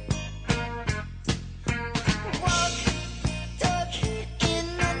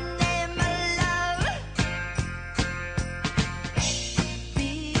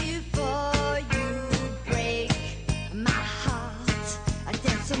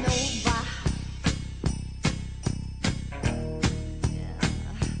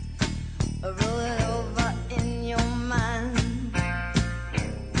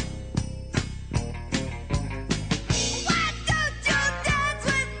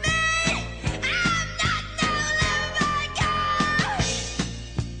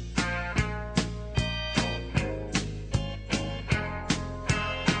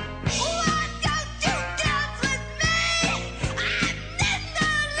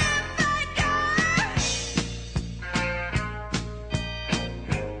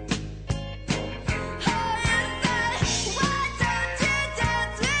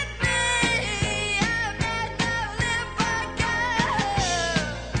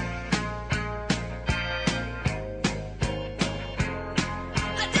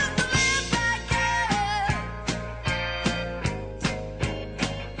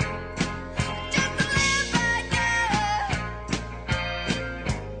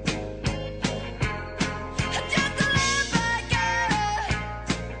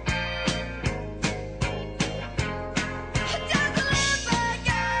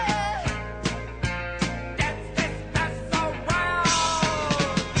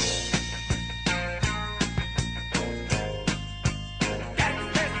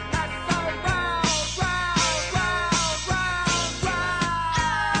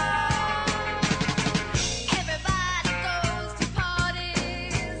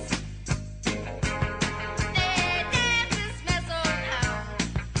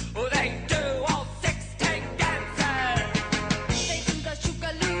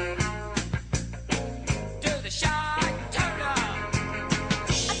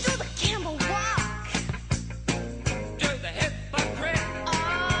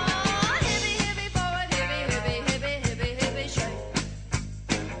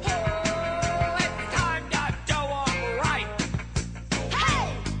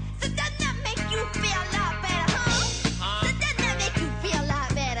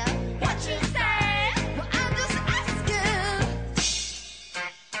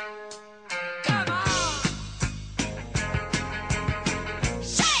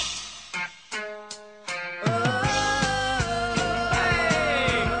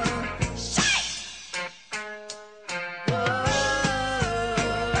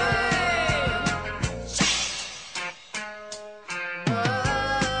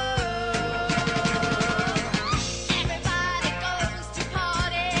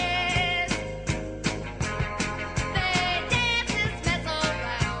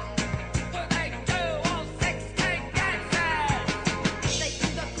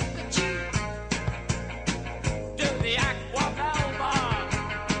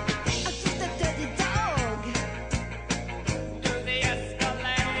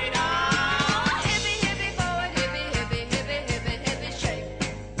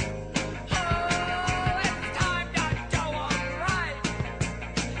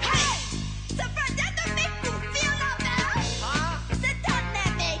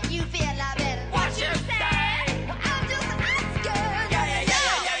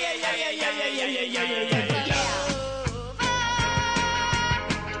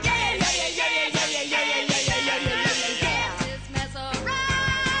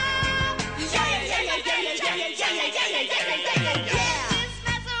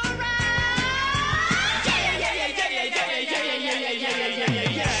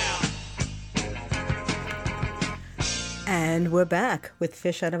And we're back with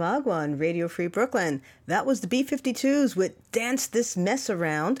Fish Out of Agua on Radio Free Brooklyn. That was the B-52s with Dance This Mess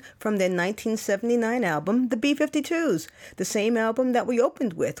Around from their 1979 album, The B-52s, the same album that we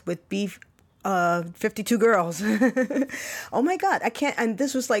opened with B-52 Girls. Oh my God, I can't, and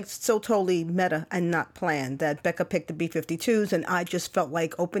this was like so totally meta and not planned that Becca picked the B-52s and I just felt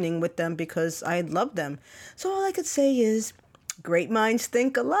like opening with them because I loved them. So all I could say is, great minds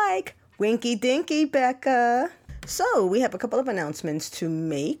think alike. Winky dinky, Becca. So we have a couple of announcements to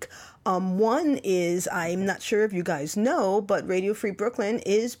make. One is, I'm not sure if you guys know, but Radio Free Brooklyn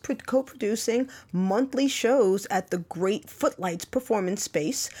is co-producing monthly shows at the Great Footlights Performance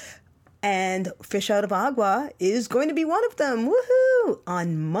Space. And Fish Out of Agua is going to be one of them. Woohoo!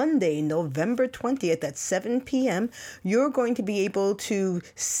 On Monday, November 20th at 7 p.m., you're going to be able to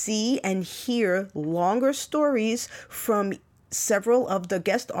see and hear longer stories from several of the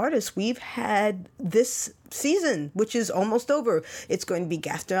guest artists we've had this season, which is almost over. It's going to be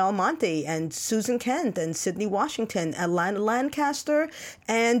Gaster Almonte and Susan Kent and Sydney Washington, Alana Lancaster,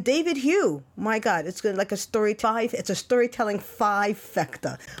 and David Hugh. My God, it's going to like a storytelling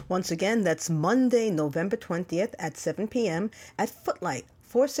five-fecta. Once again, that's Monday, November 20th at 7 p.m. at Footlight,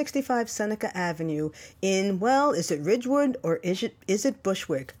 465 Seneca Avenue in, well, is it Ridgewood or is it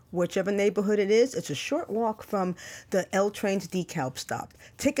Bushwick? Whichever neighborhood it is, it's a short walk from the L Train's DeKalb stop.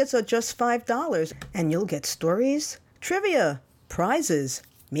 Tickets are just $5, and you'll get stories, trivia, prizes,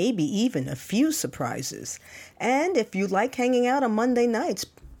 maybe even a few surprises. And if you like hanging out on Monday nights,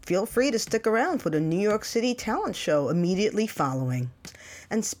 feel free to stick around for the New York City Talent Show immediately following.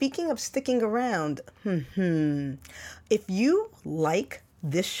 And speaking of sticking around, if you like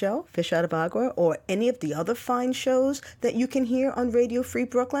this show, Fish Out of Agua, or any of the other fine shows that you can hear on Radio Free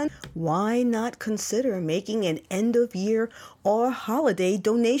Brooklyn, why not consider making an end-of-year or holiday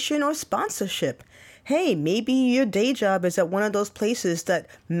donation or sponsorship? Hey, maybe your day job is at one of those places that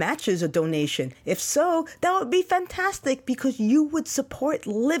matches a donation. If so, that would be fantastic because you would support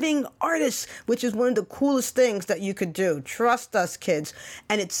living artists, which is one of the coolest things that you could do. Trust us, kids.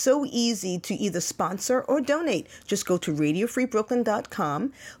 And it's so easy to either sponsor or donate. Just go to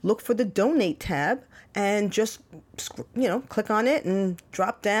radiofreebrooklyn.com, look for the donate tab, and just, click on it and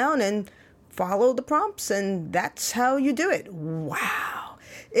drop down and follow the prompts. And that's how you do it. Wow.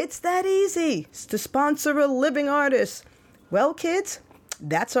 It's that easy to sponsor a living artist. Well, kids,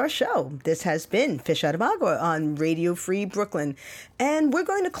 that's our show. This has been Fish Out of Agua on Radio Free Brooklyn. And we're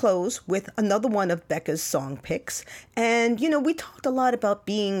going to close with another one of Becca's song picks. And, we talked a lot about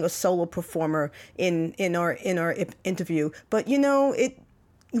being a solo performer in our interview. But, we're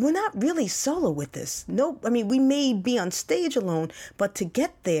not really solo with this. No, we may be on stage alone, but to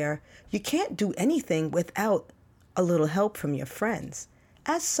get there, you can't do anything without a little help from your friends.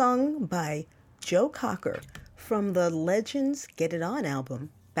 As sung by Joe Cocker from the Legends Get It On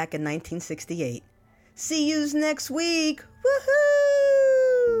album back in 1968. See yous next week.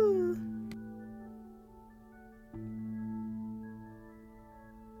 Woohoo!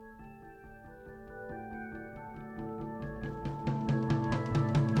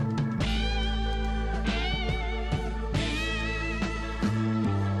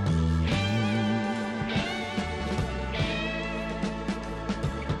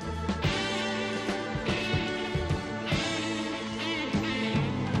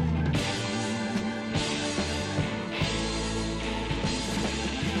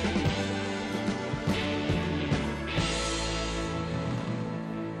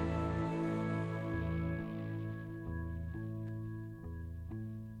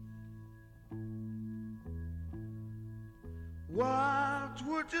 What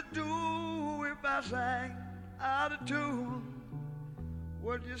would you do if I sang out of tune?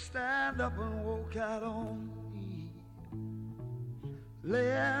 Would you stand up and walk out on me?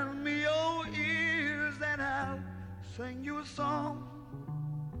 Lend me your ears and I'll sing you a song.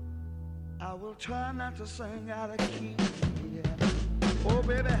 I will try not to sing out of key. Yeah. Oh,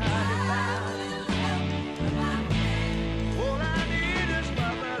 baby, how you like? All I need is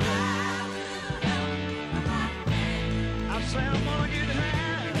my brother. I say I'm gonna get high.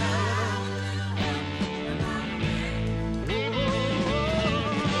 Oh,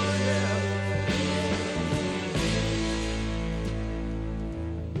 yeah.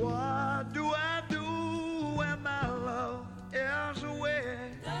 What do I do when my love is away?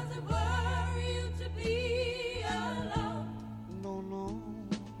 Does it worry you to be alone? No, no.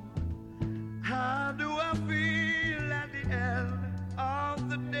 How do I feel at the end of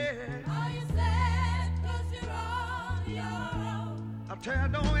the day? Are you sad 'cause you're on your own? I tell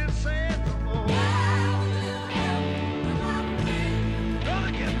you, don't even say it no more. How will you help when I'm free?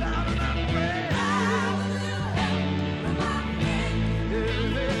 Gonna get down and I'm How will you help when I'm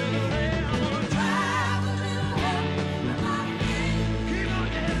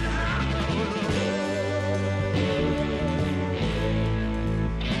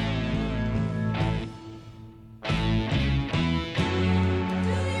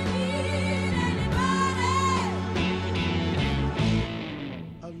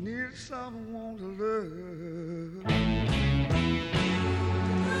need someone to love.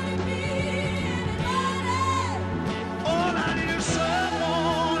 All I need is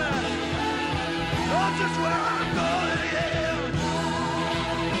someone. Knows just where I'm going, yeah.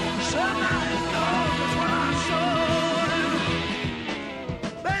 Somebody knows just where I'm going,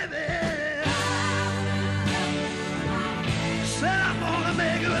 baby. Said I'm gonna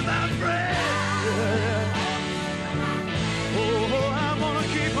make it with my friend. Oh, I'm gonna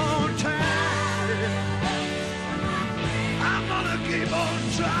keep on trying. I'm gonna keep on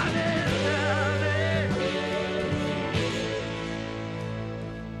trying.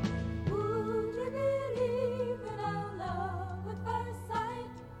 Would you believe in our love at first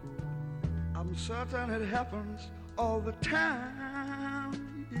sight? I'm certain it happens all the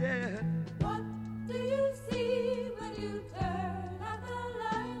time, yeah. What do you see when you turn out the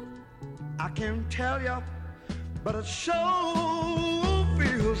light? I can't tell you, but it sure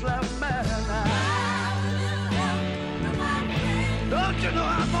feels like madness. How will you help my friend? Don't you know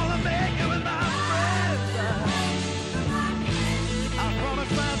I'm